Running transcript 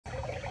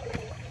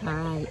All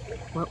right,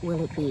 what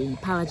will it be?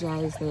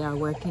 Apologize, they are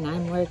working.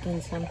 I'm working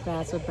some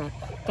fast, but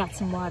got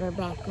some water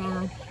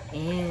background,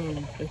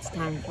 and it's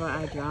time for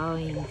our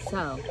drawing.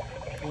 So,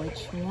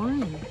 which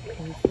one do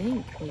you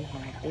think? We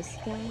have this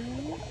guy.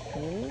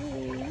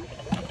 Oh,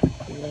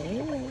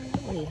 yeah.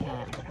 We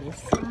have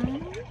this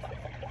one.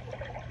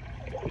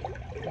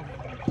 We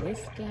have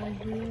this guy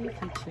here,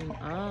 featuring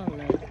all of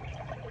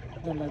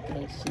the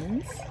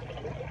locations.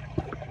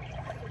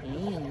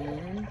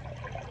 And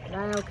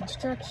Lyle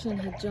Construction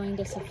had joined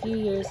us a few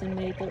years and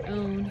made their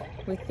own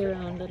with their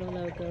own little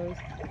logos.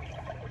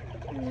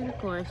 And then of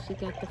course you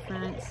got the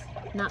fronts.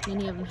 Not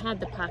many of them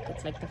had the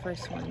pockets like the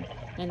first one,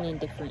 and then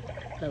different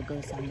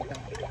logos on the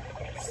back.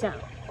 So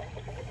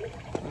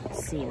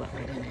let's see what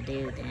we're gonna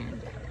do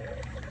then.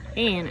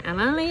 And I'm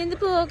only in the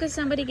pool because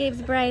somebody gave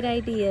the bright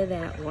idea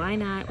that why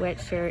not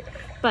wet shirt.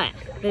 But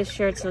this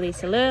shirt's at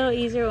least a little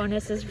easier when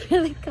this is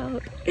really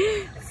cold.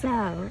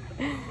 So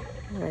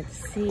let's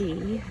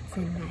see what's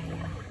in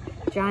my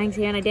drawings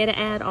here. And I did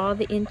add all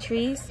the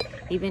entries.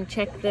 Even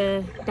check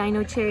the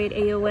DynoCherry at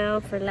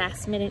AOL for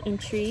last minute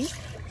entries.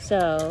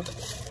 So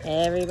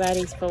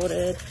everybody's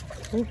folded.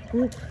 Whoop,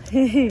 whoop.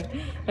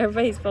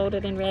 Everybody's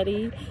folded and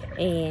ready.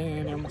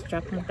 And I almost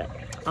dropped one, but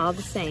all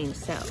the same.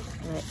 So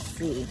let's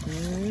see.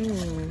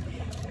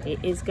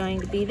 It is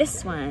going to be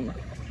this one.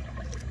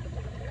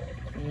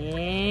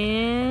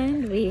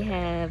 And we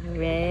have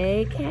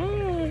Ray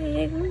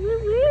K.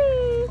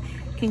 Woo-woo-woo.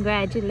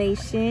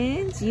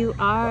 Congratulations, you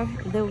are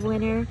the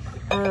winner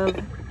of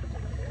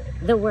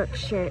the work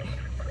shirt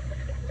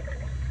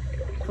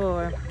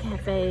for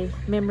Cafe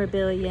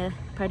Memorabilia,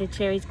 part of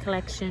Cherry's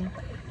collection.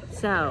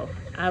 So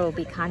I will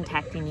be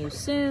contacting you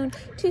soon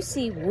to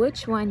see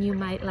which one you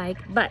might like.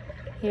 But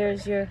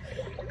here's your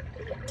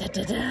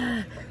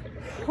da-da-da.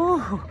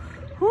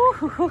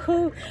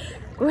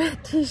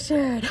 Wet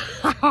t-shirt.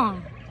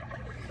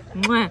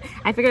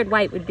 I figured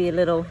white would be a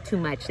little too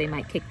much. They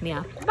might kick me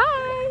off.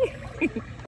 Bye.